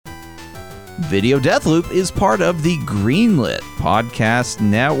Video Deathloop is part of the Greenlit Podcast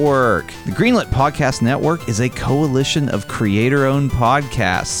Network. The Greenlit Podcast Network is a coalition of creator-owned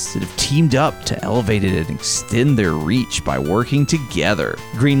podcasts that have teamed up to elevate it and extend their reach by working together.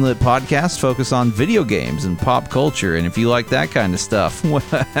 Greenlit Podcasts focus on video games and pop culture, and if you like that kind of stuff,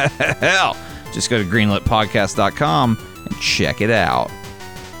 well, just go to greenlitpodcast.com and check it out.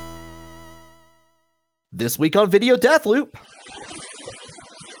 This week on Video Deathloop.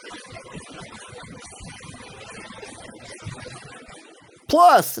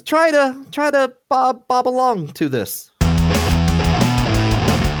 Plus, try to bob along to this.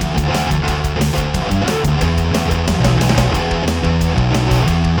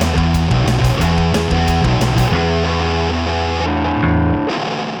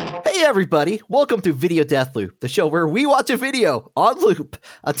 Hey everybody, welcome to Video Deathloop, the show where we watch a video on loop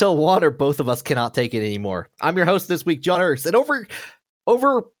until one or both of us cannot take it anymore. I'm your host this week, John Hurst, and over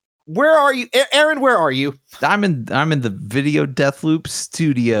where are you? Aaron, where are you? I'm in the Video Deathloop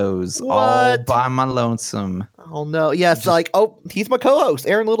studios, all by my lonesome. Oh no, yes, he's my co-host,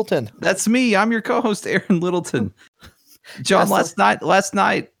 Aaron Littleton. That's me. I'm your co-host, Aaron Littleton. John, last night,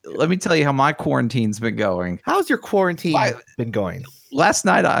 let me tell you how my quarantine's been going. How's your quarantine been going? Last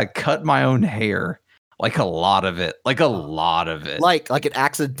night I cut my own hair. Like a lot of it. Like an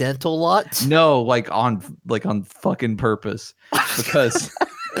accidental lot? No, like on fucking purpose. Because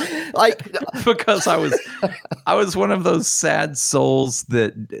because I was one of those sad souls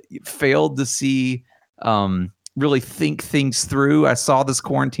that failed to see really think things through. I saw this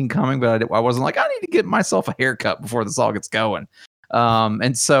quarantine coming, but I wasn't like, I need to get myself a haircut before this all gets going.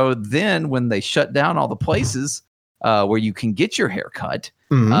 And so then when they shut down all the places where you can get your hair cut,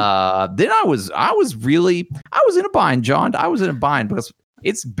 then I was in a bind, John. I was in a bind because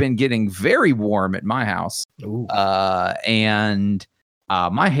it's been getting very warm at my house. And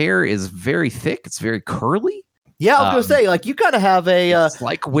my hair is very thick. It's very curly. Yeah, I was gonna say, you gotta have it's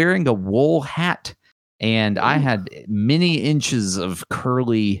like wearing a wool hat. And I had many inches of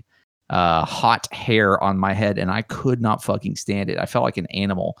curly, hot hair on my head, and I could not fucking stand it. I felt like an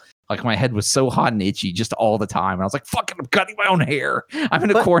animal. Like my head was so hot and itchy just all the time. And I was like, fucking, I'm cutting my own hair. I'm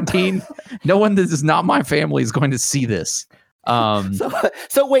in a quarantine. No one that is not my family is going to see this.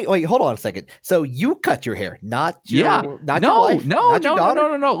 So wait, hold on a second. So you cut your hair, not your wife,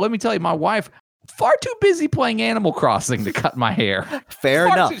 no. Let me tell you, my wife, far too busy playing Animal Crossing to cut my hair. Fair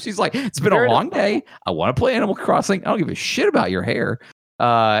enough. She's like, it's been a long day. I want to play Animal Crossing. I don't give a shit about your hair.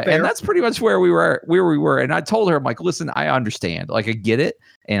 And that's pretty much where we were. And I told her, I'm like, listen, I understand. Like, I get it.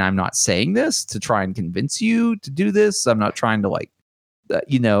 And I'm not saying this to try and convince you to do this. I'm not trying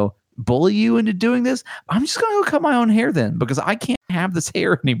to bully you into doing this. I'm just going to go cut my own hair then, because I can't have this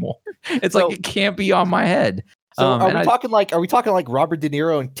hair anymore. It's like, it can't be on my head. So are we talking like Robert De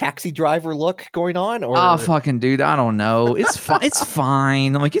Niro and Taxi Driver look going on? Or fucking dude, I don't know. It's fine. It's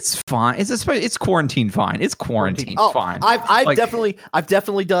fine. I'm like, it's fine. It's quarantine fine. It's quarantine fine. I've definitely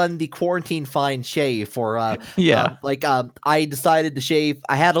done the quarantine fine shave for I decided to shave.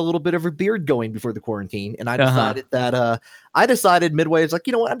 I had a little bit of a beard going before the quarantine, and I decided that midway, it's like,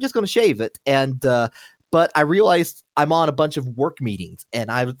 you know what, I'm just going to shave it. And but I realized I'm on a bunch of work meetings,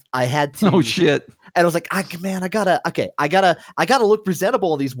 and I had to. Oh shit! And I was like, I gotta look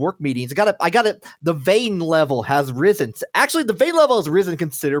presentable in these work meetings. The vein level has risen. Actually, the vein level has risen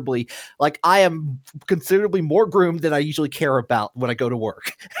considerably. Like, I am considerably more groomed than I usually care about when I go to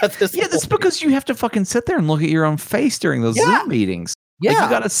work. That's because you have to fucking sit there and look at your own face during those Zoom meetings. Yeah, like, you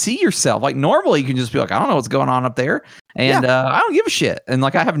got to see yourself. Like, normally you can just be like, I don't know what's going on up there, and I don't give a shit. And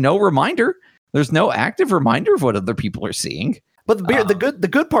like, I have no reminder. There's no active reminder of what other people are seeing. But the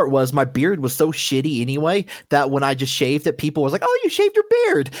good part was my beard was so shitty anyway that when I just shaved it, people was like, "Oh, you shaved your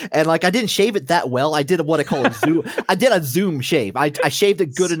beard," and like, I didn't shave it that well. I did what I call a zoom. I did a zoom shave. I shaved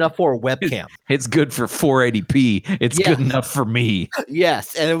it good enough for a webcam. It's good for 480p. It's good enough for me.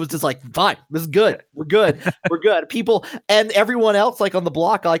 Yes, and it was just like, fine, this is good. We're good. We're good. People and everyone else, like on the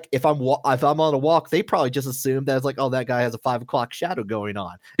block, like if I'm on a walk, they probably just assumed that it's like, oh, that guy has a 5 o'clock shadow going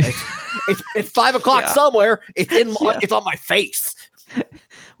on. It's 5 o'clock somewhere. It's on my face.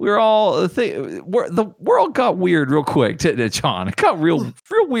 We're all the world got weird real quick, didn't it, John? It got real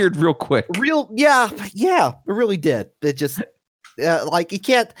weird real quick. It really did. It just like, you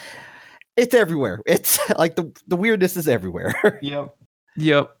can't. It's everywhere. It's like the weirdness is everywhere. Yep.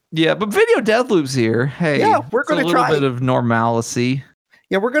 But Video Deathloop's here. Hey, we're gonna try a little bit of normalcy.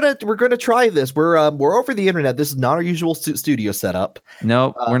 Yeah, we're gonna try this. We're over the internet. This is not our usual studio setup.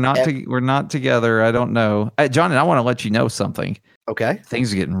 Nope, we're not together. I don't know, John. And I want to let you know something. Okay,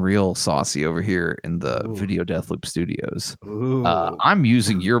 things are getting real saucy over here in the Video Deathloop studios. I'm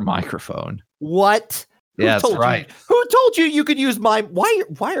using your microphone. What? Yeah, that's right. Who told you you could use my?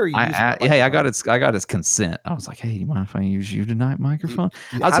 Why are you? I got his consent. I was like, hey, you mind if I use you tonight microphone?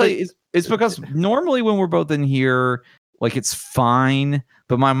 I'll tell you, it's because normally when we're both in here, like it's fine,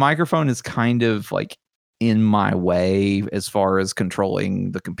 but my microphone is kind of like in my way as far as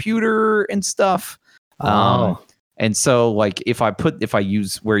controlling the computer and stuff. And so like if I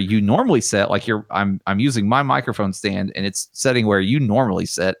use where you normally set, like I'm using my microphone stand and it's setting where you normally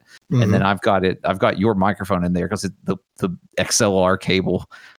set, and then I've got your microphone in there because the XLR cable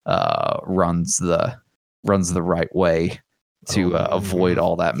runs the right way to avoid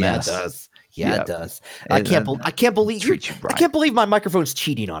all that mess. Yeah, it does. Yeah, it does. I can't believe my microphone's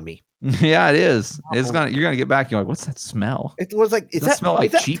cheating on me. Yeah, it is. You're gonna get back. You're like, what's that smell? It was like, does that smell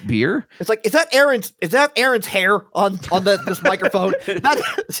like cheap beer? It's like, is that Aaron's hair on this microphone? That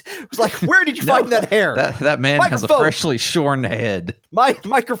was like, where did you find that hair? That man has a freshly shorn head. My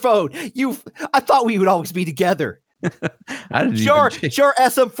microphone. I thought we would always be together. Sure,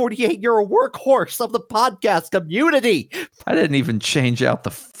 SM48, you're a workhorse of the podcast community. I didn't even change out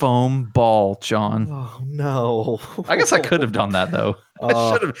the foam ball, John. Oh no. I guess I could have done that though.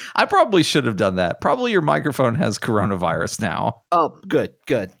 I probably should have done that. Probably your microphone has coronavirus now. Oh, good.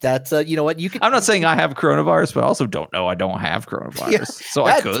 That's you know what, you can. I'm not saying I have coronavirus, but I also don't know I don't have coronavirus. So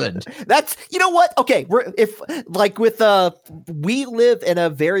I could. That's, you know what? Okay, we live in a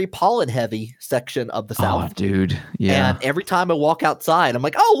very pollen heavy section of the South. Oh, dude. Yeah. And every time I walk outside, I'm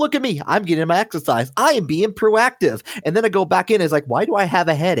like, oh, look at me. I'm getting my exercise. I am being proactive. And then I go back in. It's like, why do I have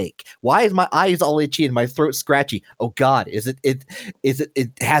a headache? Why is my eyes all itchy and my throat scratchy? Oh God, has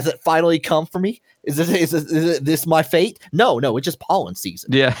it finally come for me? Is this my fate? No, it's just pollen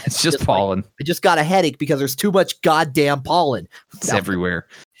season. Yeah, it's just pollen. I just got a headache because there's too much goddamn pollen. It's everywhere.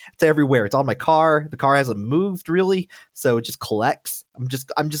 It's everywhere. It's on my car. The car hasn't moved really, so it just collects.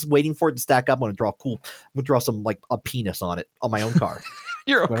 I'm just waiting for it to stack up. I'm gonna draw some like a penis on it on my own car.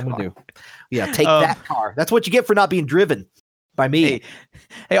 You're what I'm gonna do. Yeah, take that car. That's what you get for not being driven by me.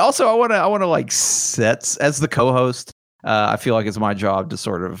 Hey, also I wanna like set as the co-host. I feel like it's my job to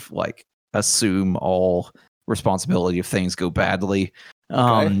sort of like assume all responsibility if things go badly.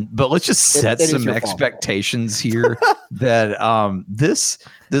 But let's just set some expectations here that this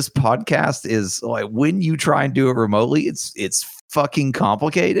podcast is like, when you try and do it remotely, it's fucking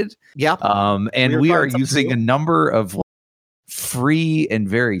complicated. Yeah. And we are using a number of free and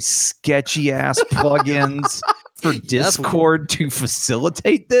very sketchy ass plugins for Discord to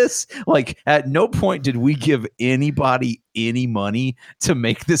facilitate this. Like, at no point did we give anybody any money to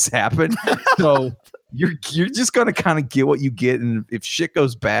make this happen. So you're just gonna kind of get what you get, and if shit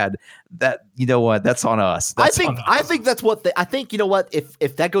goes bad, that, you know what, that's on us. I think that's what I think. You know what,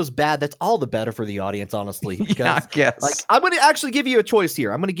 if that goes bad, that's all the better for the audience, honestly. Because, yeah, I guess. Like, I'm gonna actually give you a choice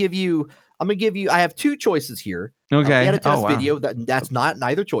here. I'm gonna give you. I have two choices here. Okay. We had a test video that's not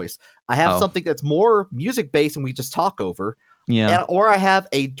neither choice. I have something that's more music based and we just talk over. Yeah. Or I have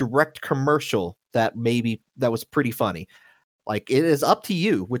a direct commercial that was pretty funny. Like, it is up to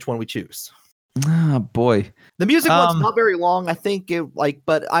you which one we choose. Oh boy. The music one's not very long. I think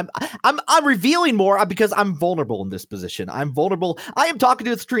but I'm revealing more because I'm vulnerable in this position. I'm vulnerable. I am talking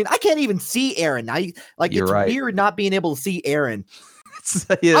to the screen. I can't even see Aaron. It's weird not being able to see Aaron.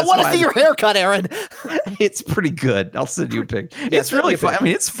 I want to see your haircut, Aaron. It's pretty good. I'll send you a pic. It's really fun. I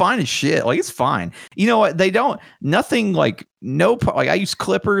mean, it's fine as shit. Like, it's fine. You know what? I use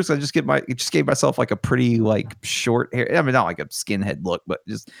clippers. I just gave myself like a pretty like short hair. I mean, not like a skinhead look, but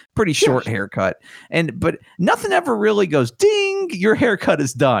just pretty short haircut. But nothing ever really goes ding. Your haircut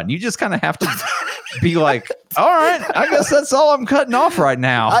is done. You just kind of have to be like, all right, I guess that's all I'm cutting off right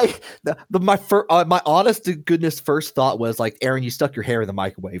now. My honest to goodness first thought was like, Aaron, you stuck your hair in the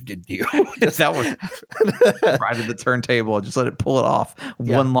microwave, didn't you? That was right at the turntable. I just let it pull it off.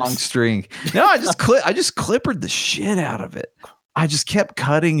 One long string. No, I just clippered the shit out of it. I just kept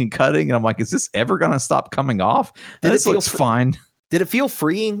cutting, and I'm like, is this ever gonna stop coming off? This looks fine. Did it feel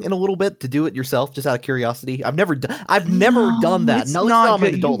freeing in a little bit to do it yourself, just out of curiosity? I've never done that. No, not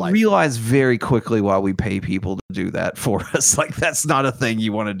good. You realize very quickly why we pay people to do that for us. Like, that's not a thing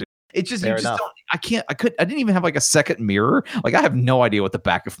you want to do. It's just, you just don't. I didn't even have like a second mirror. Like, I have no idea what the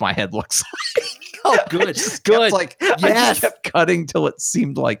back of my head looks like. Oh, good. I just kept cutting till it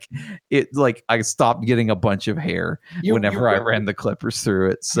seemed like I stopped getting a bunch of hair whenever I ran the clippers through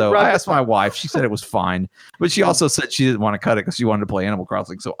it. So I asked my wife. She said it was fine, but she also said she didn't want to cut it because she wanted to play Animal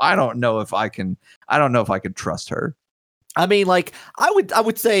Crossing. So I don't know if I can trust her. I mean, like, I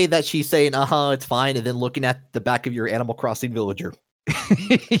would say that she's saying, it's fine, and then looking at the back of your Animal Crossing villager.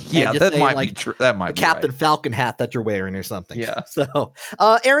 Yeah, that might be true. That might be Captain Falcon hat that you're wearing or something. Yeah. So,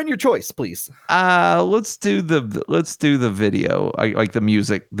 Aaron, your choice, please. Let's do the video. I like the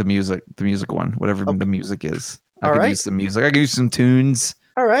music one, whatever the music is. I can use some music. I can use some tunes.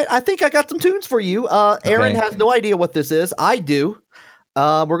 All right. I think I got some tunes for you. Aaron has no idea what this is. I do.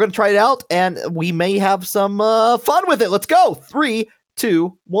 We're going to try it out, and we may have some fun with it. Let's go. 3,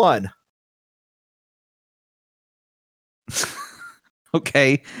 2, 1.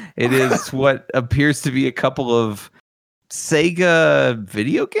 Okay. It is what appears to be a couple of Sega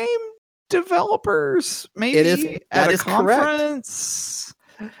video game developers, maybe. It is at a conference.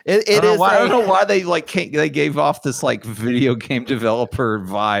 Correct. It is. I don't know why they they gave off this like video game developer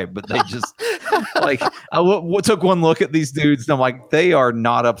vibe, but they just like I took one look at these dudes and I'm like, they are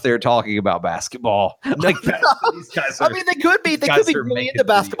not up there talking about basketball. Like these guys are, I mean, they could be. They could be really into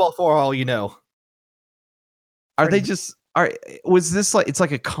basketball for all you know. Are they just? Was this like? It's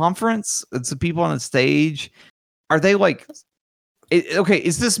like a conference. It's the people on the stage. Are they like? Okay.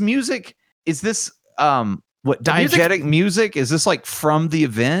 Is this music? Is this what diegetic music? Is this like from the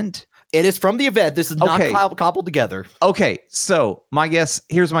event? It is from the event. This is not cobbled together. Okay, so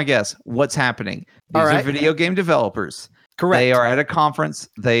here's my guess. What's happening? These are video game developers. Correct. They are at a conference.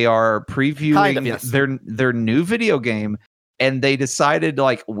 They are previewing their new video game, and they decided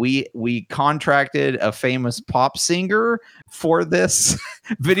like we contracted a famous pop singer for this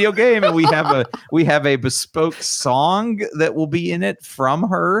video game, and we have a bespoke song that will be in it from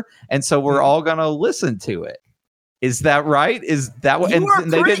her, and so we're all gonna listen to it. Is that right? Is that what? And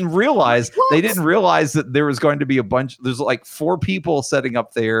they didn't realize that there was going to be there's like 4 people setting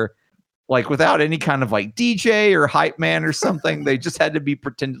up there, like without any kind of like DJ or hype man or something. They just had to be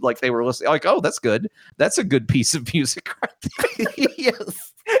pretended like they were listening. Like, oh, that's good. That's a good piece of music right there.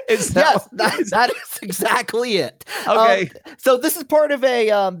 Yes. That is exactly it. Okay. So this is part of a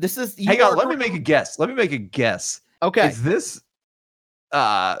hang on, let me make a guess. Okay. Is this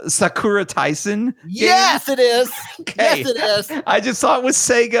Sakura Tyson? Yes, it is. Okay. Yes, it is. I just saw it was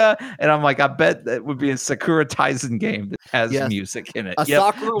Sega, and I'm like, I bet that would be a Sakura Tyson game that has music in it. A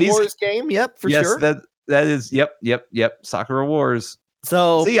Sakura Wars game. Yep, for sure. Yes, that is. Yep. Sakura Wars.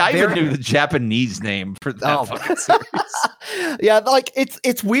 So see, I even knew the Japanese name for that fucking series. Yeah, like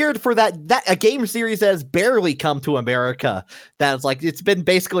it's weird for that a game series that has barely come to America. That's like it's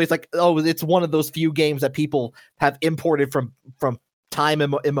like it's one of those few games that people have imported from time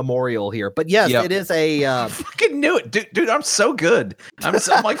immemorial here. But yes, it is a I fucking knew it, dude. I'm so good. I'm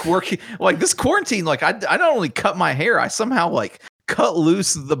like working like this quarantine. Like I not only cut my hair, I somehow like cut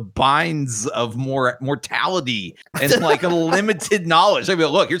loose the binds of more mortality and like a limited knowledge. I mean,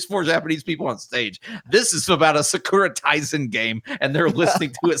 look, here's 4 Japanese people on stage. This is about a Sakura Tyson game, and they're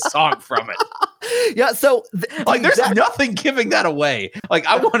listening to a song from it. Yeah, so there's nothing giving that away. Like,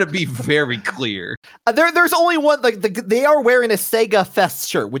 I want to be very clear. There's only one. Like, they are wearing a Sega Fest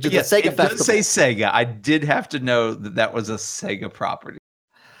shirt, which is a Sega Festival. It does say Sega. I did have to know that was a Sega property.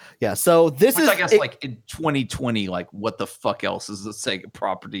 Yeah, so this is, I guess, like in 2020, like what the fuck else is a Sega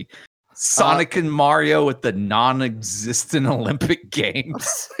property? Sonic and Mario with the non-existent Olympic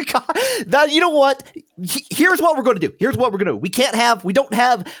Games. God, now you know what? Here's what we're going to do. We don't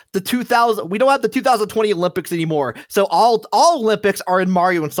have the 2020 Olympics anymore. So all Olympics are in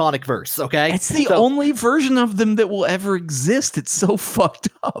Mario and Sonic verse. Okay, it's the only version of them that will ever exist. It's so fucked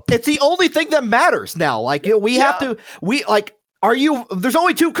up. It's the only thing that matters now. Like there's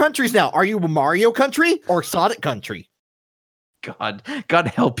only 2 countries now. Are you Mario country or Sonic country? God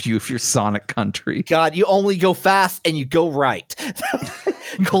help you if you're Sonic country. God, you only go fast and you go right.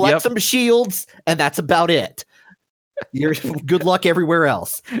 Collect some shields, and that's about it. You're good luck everywhere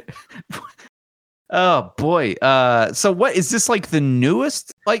else. Oh boy. So what is this, like the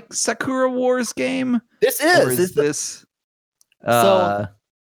newest like Sakura Wars game? This is.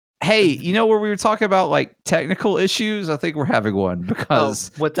 Hey, you know where we were talking about like technical issues? I think we're having one because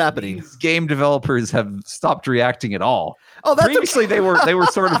what's happening? These game developers have stopped reacting at all. Oh, that's previously they were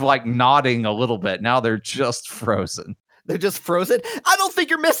sort of like nodding a little bit. Now they're just frozen. They're just frozen. I don't think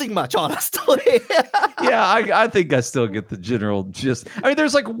you're missing much, honestly. Yeah, I think I still get the general gist. I mean,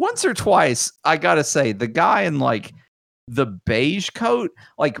 there's like once or twice, I gotta say, the guy in like the beige coat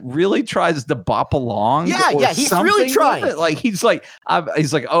like really tries to bop along. Yeah, he's really trying. Like he's like,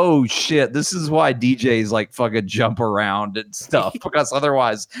 oh shit, this is why DJs like fucking jump around and stuff, because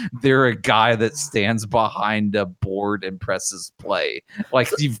otherwise they're a guy that stands behind a board and presses play. Like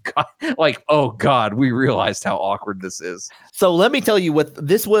you've got like, oh god, we realized how awkward this is. So let me tell you what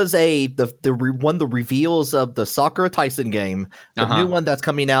this was one of the reveals of the Sakura Tyson game, the new one that's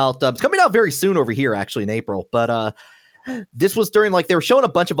coming out. It's coming out very soon over here, actually in April, but this was during like they were showing a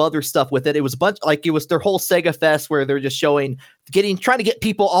bunch of other stuff with it. It was a bunch like it was their whole Sega Fest where they're just trying to get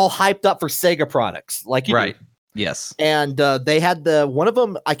people all hyped up for Sega products, like right. Yes. And they had one of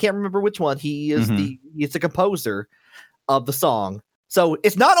them. I can't remember which one. He is he's the composer of the song. So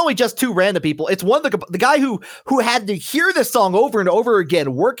it's not only just two random people. It's one of the guy who had to hear this song over and over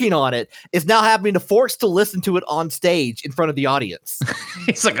again, working on it, is now having to force to listen to it on stage in front of the audience.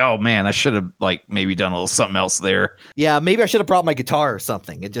 He's like, oh man, I should have like maybe done a little something else there. Yeah, maybe I should have brought my guitar or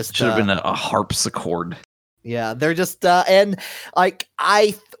something. It just should have been a harpsichord. Yeah, they're just and like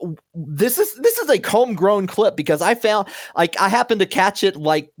this is a homegrown clip because I found like I happened to catch it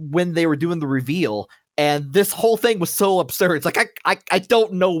like when they were doing the reveal. And this whole thing was so absurd. It's like I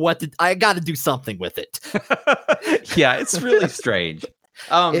don't know what to. I got to do something with it. Yeah, it's really strange.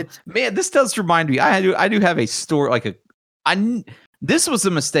 Man, this does remind me. I do have a story. Like this was a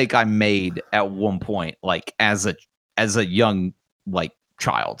mistake I made at one point. Like as a young like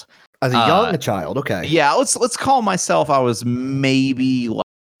child. As a young child, okay. Yeah, let's call myself. I was maybe like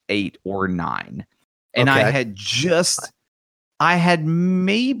 8 or 9, and okay. I had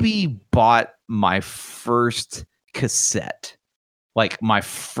maybe bought my first cassette, like my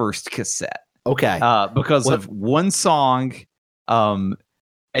first cassette. Okay. Because of one song. And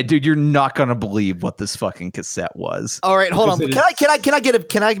dude, you're not gonna believe what this fucking cassette was. All right, hold on.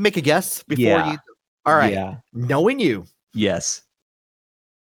 Can I make a guess before you? All right. Yeah. Knowing you. Yes.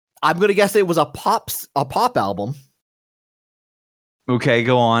 I'm gonna guess it was a pop album. Okay,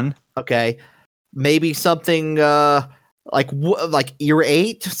 go on. Okay. Maybe something like year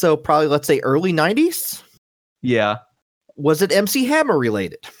 8, so probably let's say early 90s. Yeah. Was it MC Hammer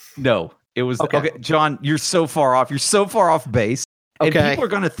related? No, it was okay. John, you're so far off. You're so far off base. Okay. And people are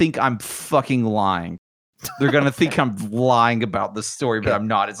gonna think I'm fucking lying. They're gonna think I'm lying about this story, but I'm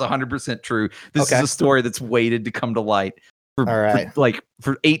not. It's 100% true. This is a story that's waited to come to light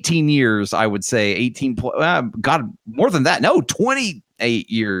for 18 years. I would say 18. God, more than that. No, 28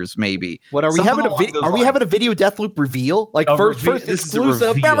 years maybe. What are we having having a video Deathloop reveal? Like first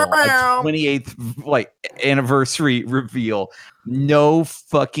exclusive 28th like anniversary reveal. No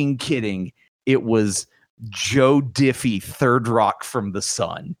fucking kidding. It was Joe Diffie, Third Rock from the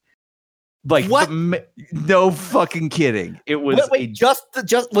Sun. Like what? No fucking kidding. It was just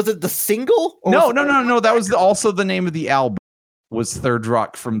was it the single? No. That was also the name of the album. Was Third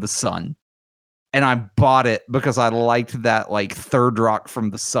Rock from the Sun. And I bought it because I liked that like Third Rock from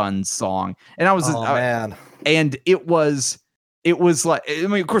the Sun song. And I was man. And it was like, I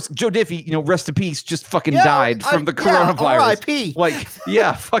mean, of course, Joe Diffie, rest in peace, just fucking died from the coronavirus. R.I.P. Like,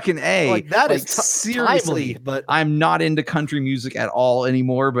 yeah, fucking A. Like that is seriously. Timely, but I'm not into country music at all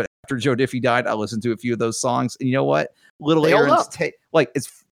anymore. But after Joe Diffie died, I listened to a few of those songs, and you know what? Little Aaron's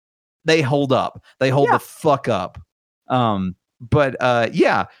they hold up. They hold the fuck up. But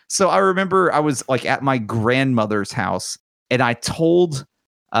yeah. So I remember I was like at my grandmother's house, and I told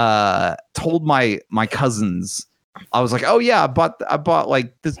my cousins. I was like, oh yeah, I bought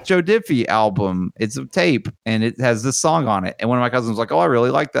like this Joe Diffie album. It's a tape and it has this song on it. And one of my cousins was like, oh, I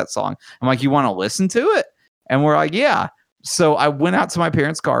really like that song. I'm like, you want to listen to it? And we're like, yeah. So I went out to my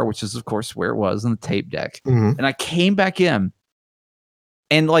parents' car, which is of course where it was on the tape deck. Mm-hmm. And I came back in.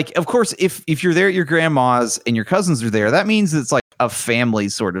 And like, of course, if you're there at your grandma's and your cousins are there, that means it's like a family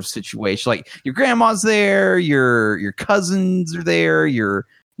sort of situation. Like your grandma's there, your cousins are there, your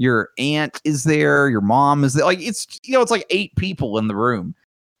aunt is there, your mom is there. Like it's like 8 people in the room.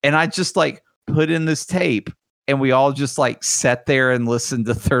 And I just like put in this tape and we all just like sat there and listened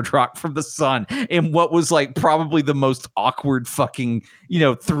to Third Rock from the Sun in what was like probably the most awkward fucking,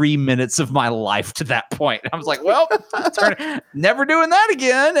 3 minutes of my life to that point. I was like, well, never doing that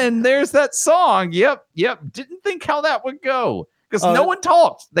again. And there's that song. Yep. Didn't think how that would go because no one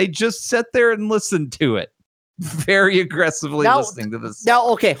talked. They just sat there and listened to it. Very aggressively listening to this. Now,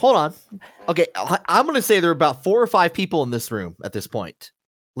 okay, hold on. Okay, I'm going to say there are about 4 or 5 people in this room at this point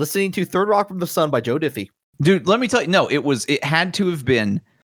listening to Third Rock from the Sun by Joe Diffie. Dude, let me tell you. No, it had to have been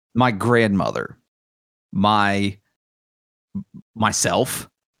my grandmother, myself,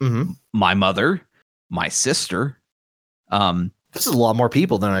 my mother, my sister. This is a lot more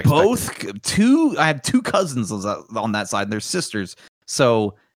people than I expected. I have 2 cousins on that side. They're sisters.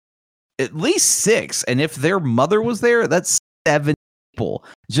 So at least 6, and if their mother was there, that's 7 people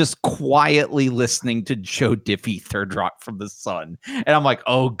just quietly listening to Joe Diffie, Third Rock from the Sun. And I'm like,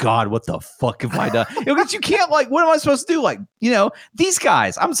 oh God, what the fuck have I done? Because you can't like, what am I supposed to do? Like, these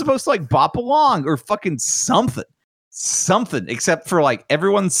guys, I'm supposed to like bop along or fucking something. something, except for like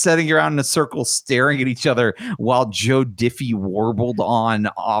everyone's sitting around in a circle staring at each other while Joe Diffie warbled on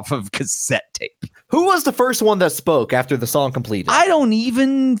off of cassette tape. Who was the first one that spoke after the song completed? I don't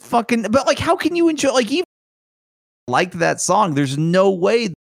even fucking, but like, how can you enjoy, like, even like that song? There's no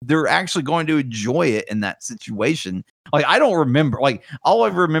way they're actually going to enjoy it in that situation. Like, I don't remember, like, all I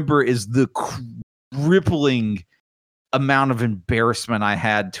remember is the crippling amount of embarrassment I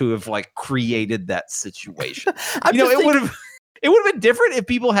had to have like created that situation. It would have been different if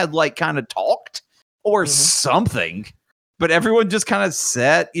people had like kind of talked or something, but everyone just kind of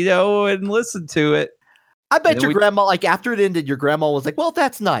sat, and listened to it. I bet your grandma, like after it ended, your grandma was like, well,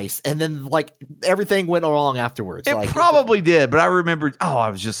 that's nice. And then like everything went along afterwards. It probably did, but I remembered, I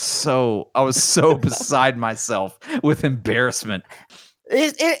was so beside myself with embarrassment.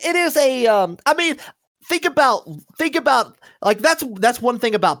 It is a, think about like that's one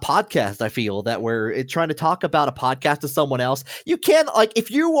thing about podcasts. I feel that we're trying to talk about a podcast to someone else. You can, like, if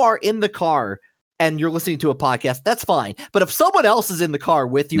you are in the car and you're listening to a podcast, that's fine. But if someone else is in the car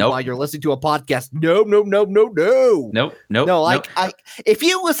with you while you're listening to a podcast, no. Like, if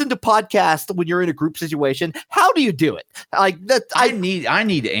you listen to podcasts when you're in a group situation, how do you do it? Like that, I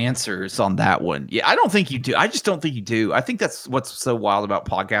need answers on that one. Yeah, I don't think you do. I just don't think you do. I think that's what's so wild about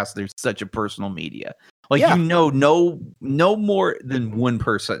podcasts. There's such a personal media. Like, no more than one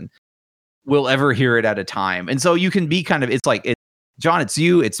person will ever hear it at a time, and so you can be kind of. It's like John, it's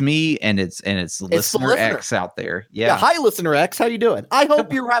you, it's me, and it's listener X out there. Yeah. Hi, listener X. How you doing? I'm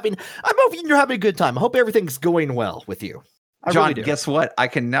hoping you're having a good time. I hope everything's going well with you. John, guess what? I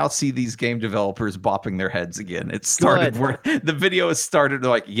can now see these game developers bopping their heads again. It started where the video has started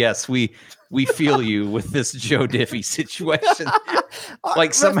like, yes, we feel you with this Joe Diffie situation.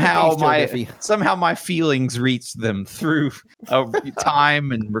 Like somehow my feelings reached them through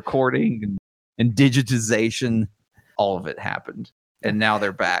time and recording and digitization. All of it happened. And now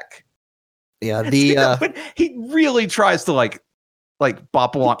they're back. Yeah, but he really tries to like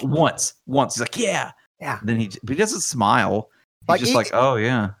bop along once. He's like, yeah. Then he doesn't smile. He's just like, oh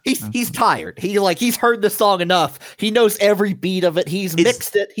yeah. He's tired. He's heard the song enough. He knows every beat of it. He's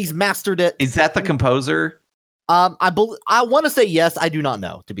mixed it. He's mastered it. Is that the composer? I want to say yes. I do not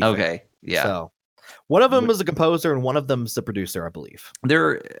know. To be okay. Fair. Yeah. So one of them is a composer and one of them is the producer, I believe.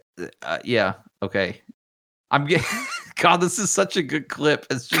 They're yeah. Okay. I'm getting. God, this is such a good clip.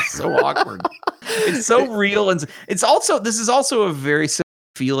 It's just so awkward. It's so real, and this is also a very similar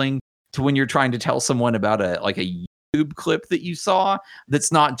feeling to when you're trying to tell someone about a YouTube clip that you saw.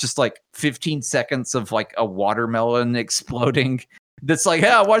 That's not just like 15 seconds of like a watermelon exploding. That's like,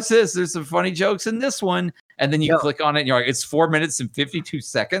 yeah, watch this. There's some funny jokes in this one, and then you click on it, and you're like, it's 4 minutes and 52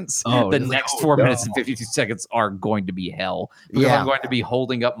 seconds. The next 4 minutes and 52 seconds are going to be hell because I'm going to be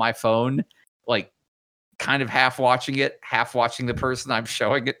holding up my phone, like, kind of half watching it, half watching the person I'm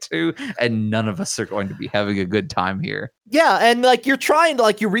showing it to, and none of us are going to be having a good time here. Yeah, and like you're trying to,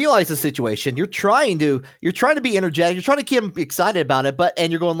 like, you realize the situation, you're trying to be energetic, you're trying to keep them excited about it,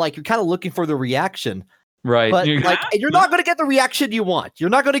 and you're going like you're kind of looking for the reaction. Right. But you're not going to get the reaction you want. You're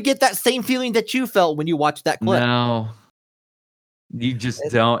not going to get that same feeling that you felt when you watched that clip. No. You just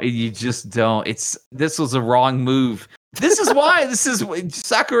don't. This was a wrong move. This is why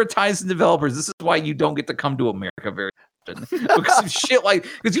Sakura ties in developers. This is why you don't get to come to America very often because of shit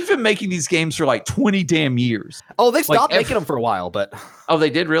because you've been making these games for like 20 damn years. Oh, they stopped making them for a while, but they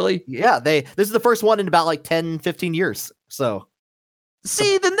did really? Yeah, this is the first one in about like 10, 15 years. So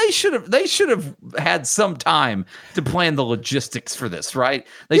see, then they should have had some time to plan the logistics for this, right?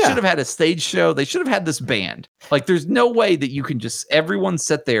 They should have had a stage show. They should have had this band. Like, there's no way that you can just everyone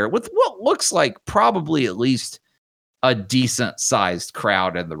sit there with what looks like probably at least a decent sized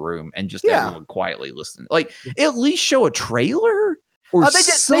crowd in the room and just everyone quietly listening. Like, at least show a trailer or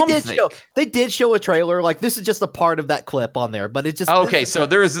something. They did show a trailer. Like, this is just a part of that clip on there, but it just okay. So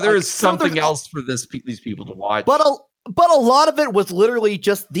there is something else for these people to watch. But a lot of it was literally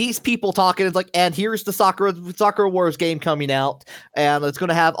just these people talking. It's like, and here's the Sakura Wars game coming out, and it's going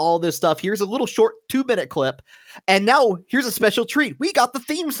to have all this stuff. Here's a little short 2-minute clip, and now here's a special treat. We got the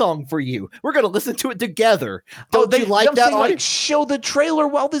theme song for you. We're going to listen to it together. Don't you like that? Like, show the trailer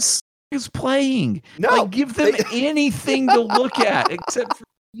while this is playing. No, like, give them anything to look at except for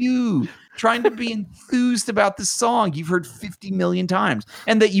you trying to be enthused about this song you've heard 50 million times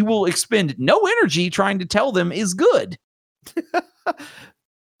and that you will expend no energy trying to tell them is good.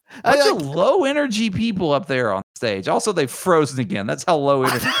 Bunch of low energy people up there on stage. Also, they've frozen again. That's how low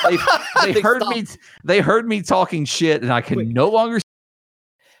energy. They heard me talking shit, and I can no longer.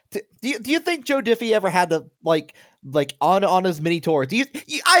 Do you think Joe Diffie ever had to like on his mini tour?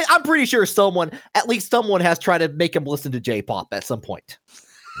 I'm pretty sure at least someone has tried to make him listen to J-pop at some point.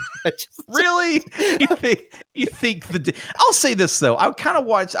 Really? You think I'll say this though.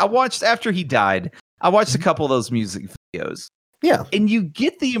 I watched after he died. I watched a couple of those music videos. Yeah. And you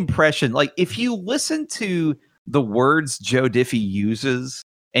get the impression, like, if you listen to the words Joe Diffie uses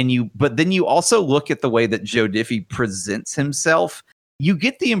but then you also look at the way that Joe Diffie presents himself, you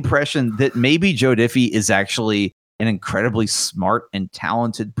get the impression that maybe Joe Diffie is actually an incredibly smart and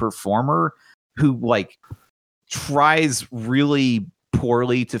talented performer who like tries really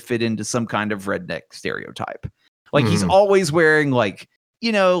poorly to fit into some kind of redneck stereotype. Like he's always wearing like,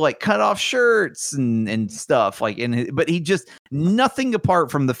 like cut off shirts and stuff like, but he just nothing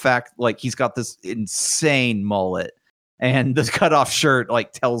apart from the fact like he's got this insane mullet and this cut off shirt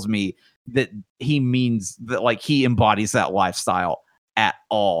like tells me that he means that like he embodies that lifestyle at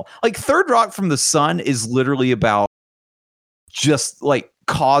all. Like Third Rock from the Sun is literally about just like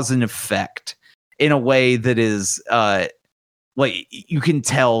cause and effect in a way that is like you can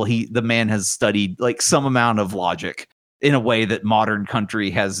tell the man has studied like some amount of logic in a way that modern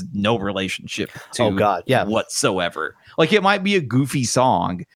country has no relationship to whatsoever. Like it might be a goofy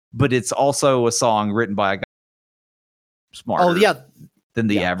song, but it's also a song written by a guy smarter than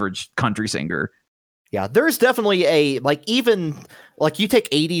the average country singer. Yeah, there's definitely even you take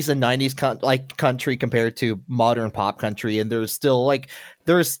 80s and 90s country compared to modern pop country, and there's still like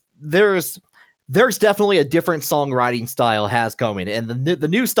there's definitely a different songwriting style has coming, and the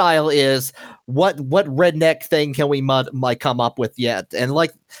new style is what redneck thing can we might come up with yet, and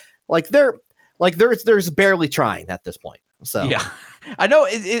there's barely trying at this point. So yeah, I know.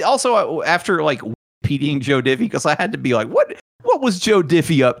 It also after like repeating Joe Diffie, because I had to be like, what was Joe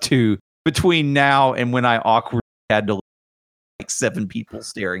Diffie up to between now and when I awkwardly had to like 7 people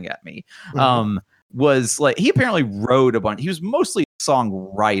staring at me? Was like he apparently wrote a bunch. He was mostly a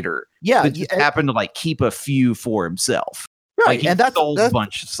songwriter. Yeah, that just happened to like keep a few for himself. Right, like, he and that's a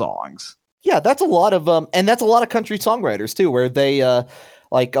bunch of songs. Yeah, that's a lot of and that's a lot of country songwriters too, where they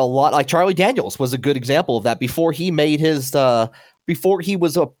like Charlie Daniels was a good example of that. Before he made his before he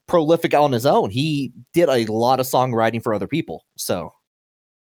was a prolific on his own, he did a lot of songwriting for other people. So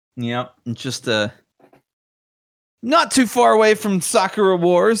yeah, just not too far away from Sakura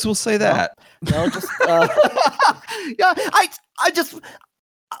Wars, we'll say that. No, just yeah, I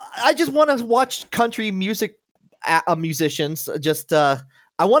just want to watch country music musicians. Just I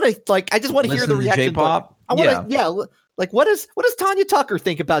want to I just want to hear the reaction. J-pop. I want to like what does Tanya Tucker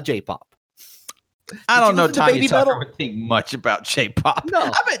think about J-pop? I don't know. Tanya Tucker would think much about J-pop. No,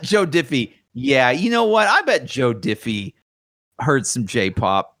 I bet Joe Diffie. Yeah, you know what? I bet Joe Diffie heard some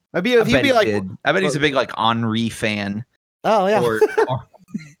J-pop. I bet he's a big like Henri fan. Oh yeah.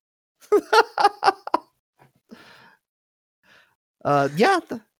 Yeah.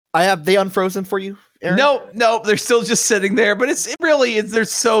 I have they unfrozen for you, Aaron? No, they're still just sitting there. But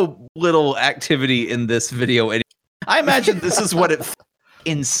there's so little activity in this video. And I imagine this is what it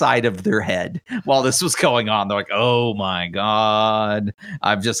inside of their head while this was going on. They're like, oh my God,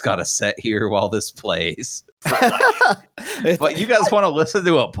 I've just got to sit here while this plays. But you guys want to listen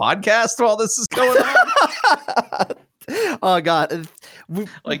to a podcast while this is going on? Oh God.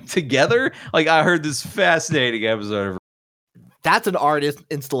 Like together? Like I heard this fascinating episode of that's an artist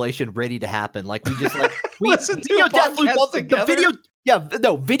installation ready to happen. Like we just listen to the video. Yeah,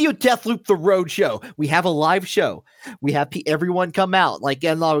 no, Video Death Loop, the road show. We have a live show. We have everyone come out,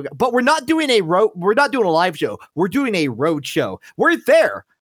 but we're not doing a live show. We're doing a road show. We're there,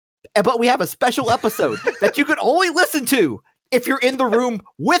 but we have a special episode that you can only listen to if you're in the room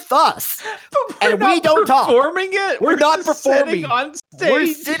with us, and we don't talk. We're not performing on stage. We're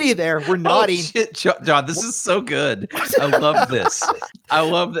sitting there. We're nodding. Oh, shit, John, this is so good. I love this. I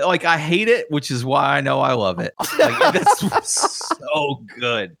love it. Like I hate it, which is why I know I love it. Like, that's so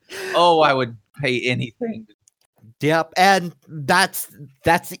good. Oh, I would pay anything. Yep, and that's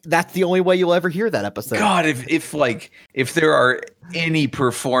the only way you'll ever hear that episode. God, if there are any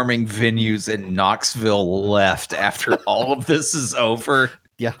performing venues in Knoxville left after all of this is over,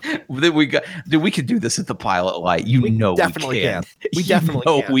 yeah, then we could do this at the Pilot Light. We definitely can. We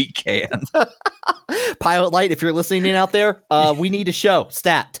definitely can. We can. Pilot Light, if you're listening out there, we need a show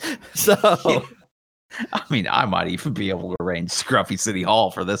stat. So. Yeah. I mean, I might even be able to arrange Scruffy City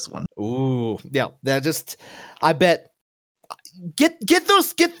Hall for this one. Ooh, yeah. I bet. Get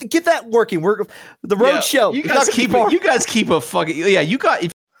that working. We're the road show. You guys keep a fucking You got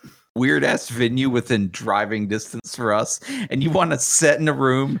weird ass venue within driving distance for us, and you want to sit in a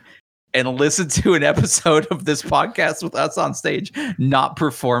room and listen to an episode of this podcast with us on stage not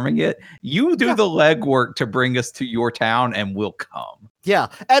performing it, you do the legwork to bring us to your town and we'll come. Yeah.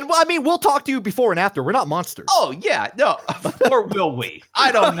 And I mean, we'll talk to you before and after. We're not monsters. Oh, yeah. No. Or will we?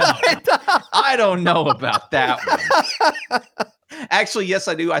 I don't know. I don't know about that one. Actually, yes,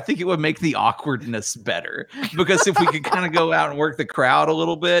 I do. I think it would make the awkwardness better, because if we could kind of go out and work the crowd a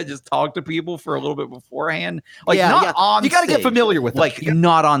little bit, just talk to people for a little bit beforehand, like not on. You got to get familiar with them. Like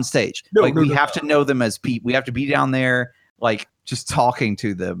not on stage. We have to know them as people. We have to be down there, like just talking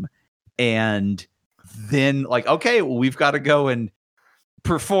to them, and then like, okay, well, we've got to go and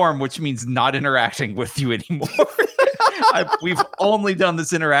perform, which means not interacting with you anymore. We've only done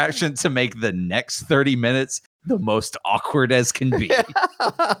this interaction to make the next 30 minutes the most awkward as can be.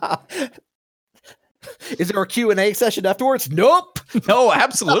 Is there a Q&A session afterwards? Nope. No,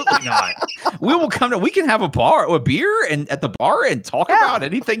 absolutely not. We will come to, we can have a beer and at the bar and talk about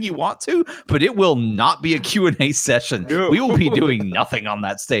anything you want to, but it will not be a Q&A session. No. We will be doing nothing on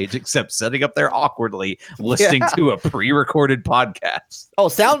that stage except sitting up there awkwardly listening to a pre-recorded podcast. Oh,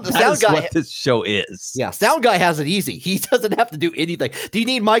 sound guy. What this show is. Yeah, sound guy has it easy. He doesn't have to do anything. Do you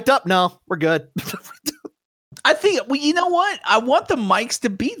need mic'd up? No, we're good. I think, well, you know what? I want the mics to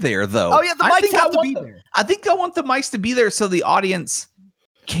be there, though. Oh, yeah, the mics have to be there. I think I want the mics to be there so the audience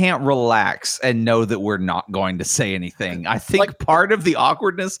can't relax and know that we're not going to say anything. I think part of the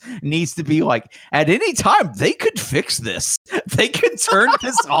awkwardness needs to be like, at any time, they could fix this. They could turn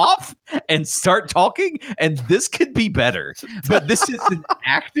this off and start talking, and this could be better. But this is an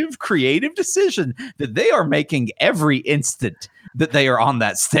active, creative decision that they are making every instant that they are on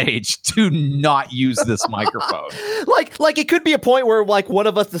that stage to not use this microphone. Like it could be a point where like one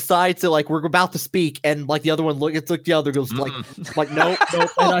of us decides to like we're about to speak and like the other one look the other goes like nope and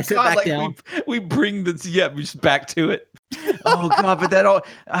I sit back down. We bring this just back to it. Oh god, but that all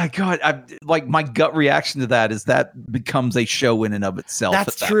I like my gut reaction to that is that becomes a show in and of itself.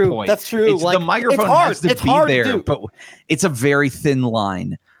 That's true. That's true. Like, the microphone has to be there, but it's a very thin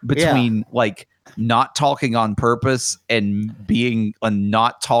line between like not talking on purpose and being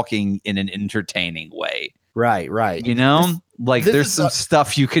not talking in an entertaining way. Right. You know, there's some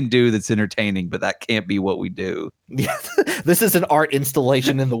stuff you can do that's entertaining, but that can't be what we do. Yeah, this is an art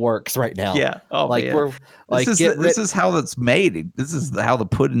installation in the works right now. Yeah. Oh, like man. We're like this is how that's made. This is how the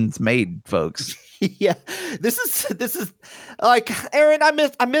pudding's made, folks. Yeah, this is like Aaron.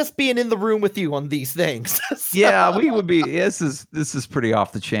 I miss being in the room with you on these things. So. Yeah, we would be. This is pretty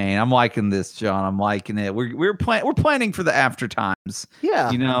off the chain. I'm liking this, John. I'm liking it. We're planning for the after times.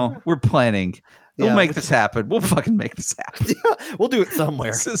 Yeah, you know, we're planning. We'll make this happen. We'll fucking make this happen. Yeah, we'll do it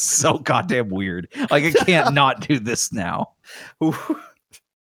somewhere. This is so goddamn weird. Like I can't not do this now. Fuck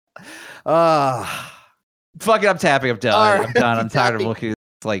it. I'm tapping. I'm done. Right. I'm done. I'm tired of looking at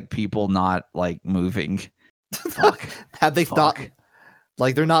like people not like moving. Fuck. Have they thought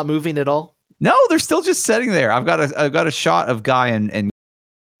like they're not moving at all? No, they're still just sitting there. I've got a shot of guy in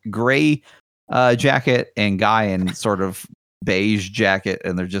gray jacket and guy in sort of beige jacket,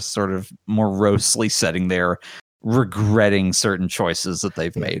 and they're just sort of morosely sitting there regretting certain choices that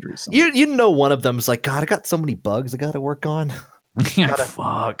they've made recently. You know, one of them is like, God, I got so many bugs I got to work on.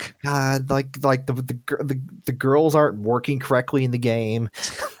 Fuck. God, like the girls aren't working correctly in the game.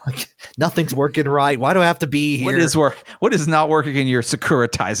 Like nothing's working right. Why do I have to be here? What is not working in your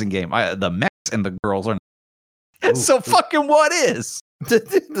securitizing game? The mechs and the girls are. So fucking what is?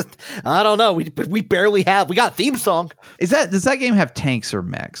 I don't know. We barely have. We got a theme song. Does that game have tanks or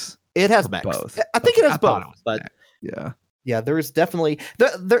mechs? It has mechs. Both. I think it has both. But yeah. Yeah, there is definitely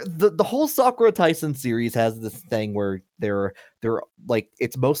the whole Sakura Taisen series has this thing where they're like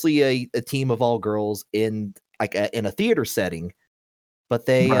it's mostly a team of all girls in like in a theater setting, but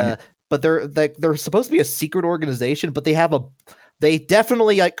they're supposed to be a secret organization, but they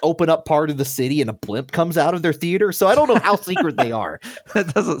definitely like open up part of the city and a blimp comes out of their theater. So I don't know how secret they are.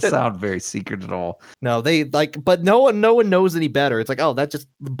 That doesn't sound very secret at all. No, but no one knows any better. It's like, oh, that just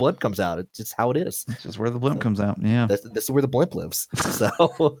the blimp comes out. It's just how it is. It's just where the blimp comes out. Yeah. This is where the blimp lives.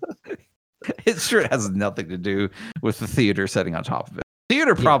 So it sure has nothing to do with the theater setting on top of it.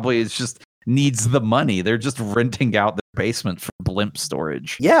 Theater probably is just needs the money. They're just renting out their basement for blimp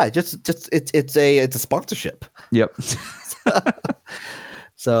storage. Yeah, just it's a sponsorship. Yep.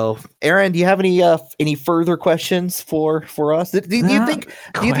 So, Aaron, do you have any further questions for us? Do you think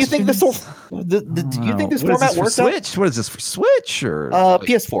this format works? Switch? What is this for Switch or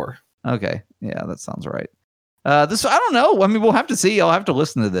PS4? Okay, yeah, that sounds right. This I don't know. I mean, we'll have to see. I'll have to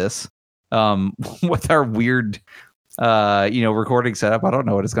listen to this. With our weird, recording setup. I don't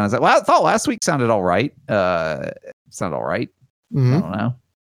know what it's gonna say. Well, I thought last week sounded all right. Mm-hmm. I don't know.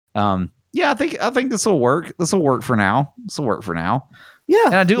 Yeah, I think this will work. This will work for now. Yeah.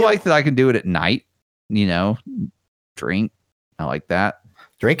 And I do like that I can do it at night, drink. I like that.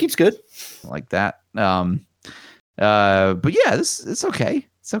 Drinking's good. I like that. But yeah, it's okay.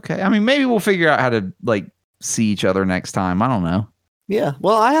 It's okay. I mean, maybe we'll figure out how to like see each other next time. I don't know. Yeah.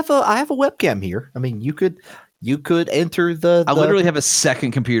 Well, I have a webcam here. I mean, you could enter the. I literally have a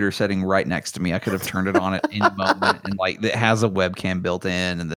second computer sitting right next to me. I could have turned it on at any moment, and like it has a webcam built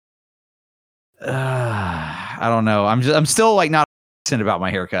in. And I don't know. I'm still like not about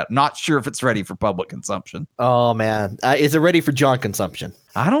my haircut. Not sure if it's ready for public consumption. Oh man, is it ready for John consumption?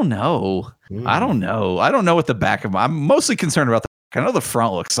 I don't know. I don't know what the back of I'm mostly concerned about. I know the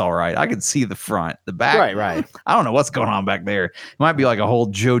front looks all right. I can see the front. The back, right. I don't know what's going on back there. It might be like a whole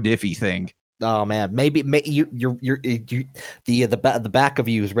Joe Diffie thing. Oh man, maybe the back of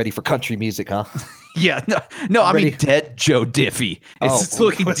you is ready for country music, huh? Yeah, no. I mean, dead Joe Diffie. It's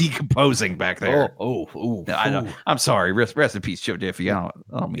looking decomposing back there. I'm sorry. Rest in peace, Joe Diffie. I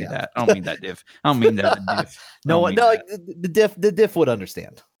don't mean that. I don't mean that diff. I don't mean that diff. The diff would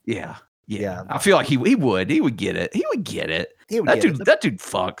understand. Yeah. I feel like he would get it. He would get it. That dude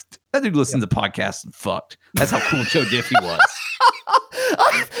fucked. That dude listened to podcasts and fucked. That's how cool Joe Diffie was.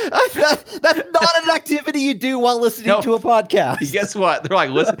 That's not an activity you do while listening to a podcast. Guess what? They're like,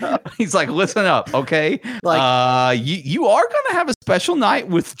 listen. He's like, listen up, okay? Like, you are gonna have a special night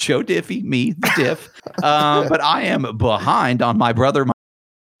with Joe Diffie, me, the Diff. But I am behind on my brother.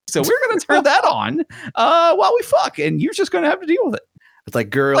 So we're gonna turn that on while we fuck, and you're just gonna have to deal with it. It's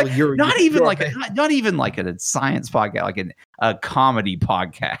like, girl, you're not even like a science podcast, like a comedy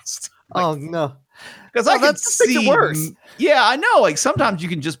podcast. Like, oh no. Because I can see it worse. Yeah, I know. Like sometimes you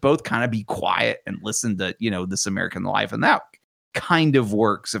can just both kind of be quiet and listen to, This American Life. And that kind of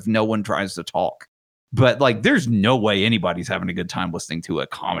works if no one tries to talk. But like, there's no way anybody's having a good time listening to a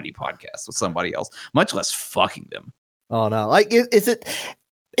comedy podcast with somebody else, much less fucking them. Oh no. Like,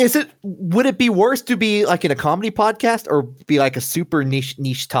 would it be worse to be like in a comedy podcast or be like a super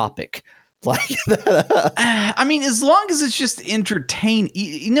niche topic? Like, I mean, as long as it's just entertaining,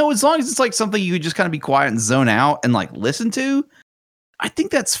 as long as it's like something you could just kind of be quiet and zone out and like listen to, I think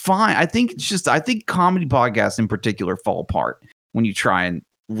that's fine. I think comedy podcasts in particular fall apart when you try and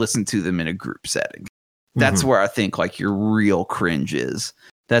listen to them in a group setting. That's where I think like your real cringe is.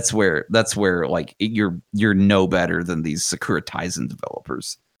 That's where like you're no better than these Sakura Taisen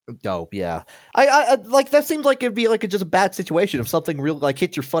developers. Oh yeah, I like that. Seems like it'd be like just a bad situation if something real like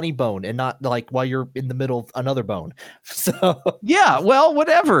hits your funny bone and not like while you're in the middle of another bone. So yeah, well,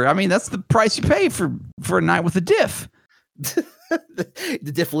 whatever. I mean, that's the price you pay for a night with a Diff.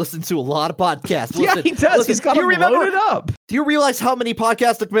 The Diff listens to a lot of podcasts. Yeah, he does. He's got to load it up. Do you realize how many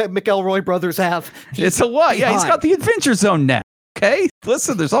podcasts the McElroy brothers have? It's a lot. Yeah, he's got the Adventure Zone now. Okay,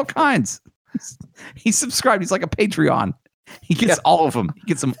 listen, there's all kinds. He's subscribed. He's like a Patreon. He gets all of them. He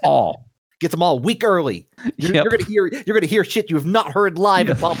gets them all. Gets them all a week early. You're gonna hear shit you have not heard live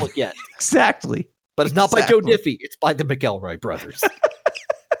in public yet. Exactly. But it's not by Joe Diffie. It's by the McElroy brothers.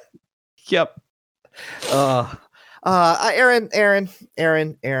 Yep. Aaron.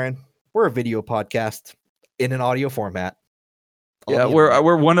 We're a video podcast in an audio format. Yeah,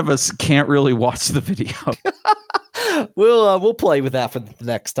 we're one of us can't really watch the video. We'll play with that for the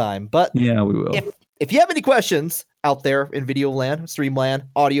next time. But yeah, we will. If you have any questions out there in video land, stream land,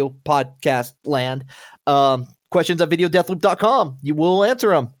 audio podcast land, questions at videodeathloop.com. You will answer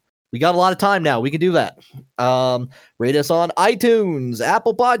them. We got a lot of time now. We can do that. Rate us on iTunes,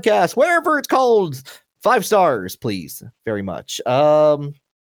 Apple Podcasts, wherever it's called. 5 stars, please. Very much. I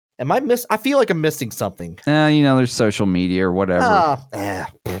feel like I'm missing something. There's social media or whatever.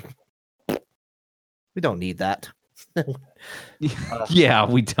 We don't need that. Yeah,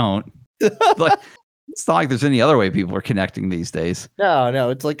 we don't. It's not like there's any other way people are connecting these days. No.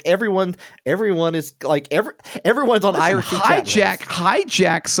 It's like everyone is like everyone's on Irish.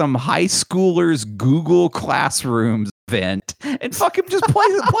 Hijack some high schoolers Google Classrooms event and fucking just play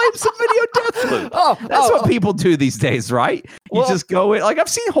some video Deathloop. That's what people do these days, right? You just go in. Like I've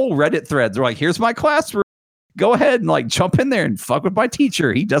seen whole Reddit threads. They're like, "Here's my classroom. Go ahead and like jump in there and fuck with my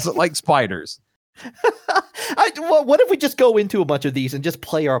teacher. He doesn't like spiders." What if we just go into a bunch of these and just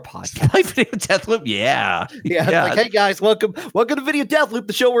play our podcast? Play Video Deathloop, yeah. Like, hey guys, welcome to Video Deathloop,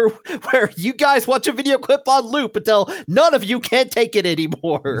 the show where you guys watch a video clip on loop until none of you can't take it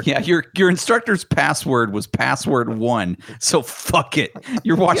anymore. Yeah, your instructor's password was password 1, so fuck it.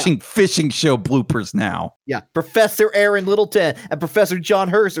 You're watching fishing show bloopers now. Yeah, Professor Aaron Littleton and Professor John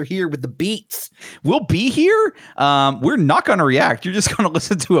Hurst are here with the beats. We'll be here. We're not going to react. You're just going to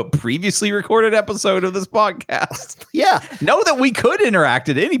listen to a previously recorded episode of this podcast. Yeah. Know that we could interact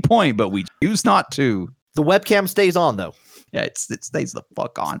at any point, but we choose not to. The webcam stays on, though. Yeah, it stays the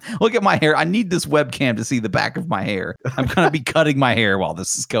fuck on. Look at my hair. I need this webcam to see the back of my hair. I'm going to be cutting my hair while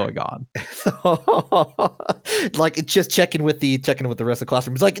this is going on. Like, it's just checking with the rest of the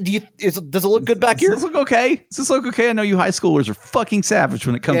classroom. It's like, does it look good back here? Does this look okay? Does this look okay? I know you high schoolers are fucking savage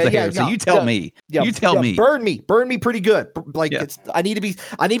when it comes to hair. So you tell me. You tell me. Burn me pretty good. Like, I need to be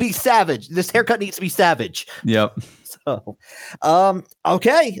savage. This haircut needs to be savage. Yep. So,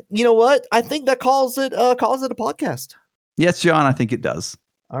 okay. You know what? I think that calls it a podcast. Yes, John, I think it does.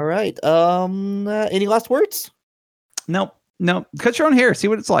 All right. Any last words? Nope. Cut your own hair. See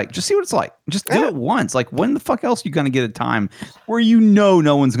what it's like. Just see what it's like. Just do it once. Like, when the fuck else are you going to get a time where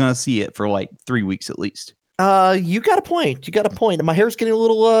no one's going to see it for like 3 weeks at least? You got a point. My hair's getting a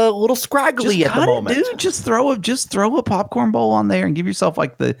little scraggly at the moment. Dude, just throw a popcorn bowl on there and give yourself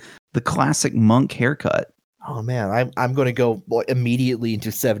like the classic monk haircut. Oh man, I'm going to go immediately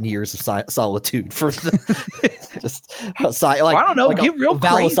into 7 years of solitude for just like, I don't know. Like get real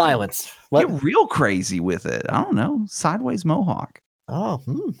vow crazy. Of silence. What? Get real crazy with it. I don't know. Sideways mohawk. Oh,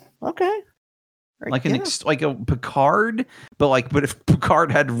 okay. Like like a Picard, but if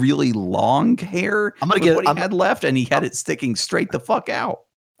Picard had really long hair, I'm gonna get what he had left, and he had it sticking straight the fuck out.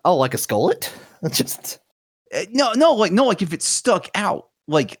 Oh, like a skullet? Just no. Like if it's stuck out,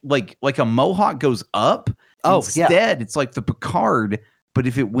 like a mohawk goes up. Oh, instead, it's like the Picard, but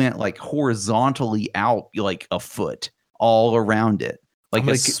if it went like horizontally out, like a foot all around it, like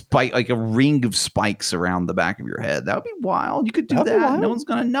a spike, like a ring of spikes around the back of your head. That would be wild. You could do that. No one's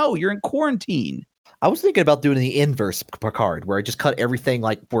gonna know. You're in quarantine. I was thinking about doing the inverse Picard, where I just cut everything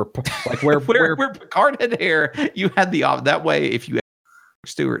like where Picard had hair. You had the that way. If you ask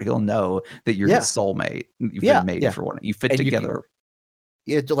Stewart, he'll know that you're his soulmate. You've been made for one. You fit together.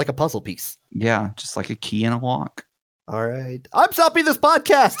 Like a puzzle piece. Yeah, just like a key in a lock. All right. I'm stopping this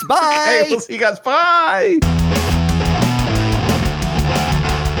podcast. Bye. Okay, we'll see you guys. Bye.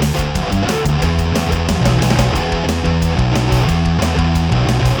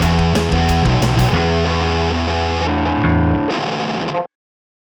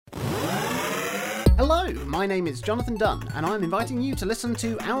 Hello, my name is Jonathan Dunn, and I'm inviting you to listen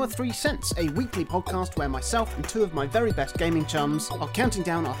to Our 3 Cents, a weekly podcast where myself and 2 of my very best gaming chums are counting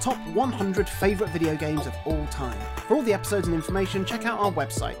down our top 100 favourite video games of all time. For all the episodes and information, check out our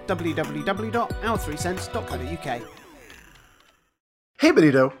website, www.our3cents.co.uk. Hey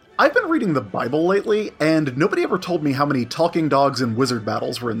Benito, I've been reading the Bible lately, and nobody ever told me how many talking dogs and wizard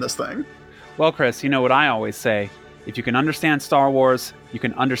battles were in this thing. Well, Chris, you know what I always say. If you can understand Star Wars, you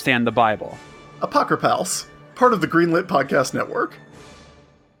can understand the Bible. Apocrypals, part of the Greenlit Podcast Network.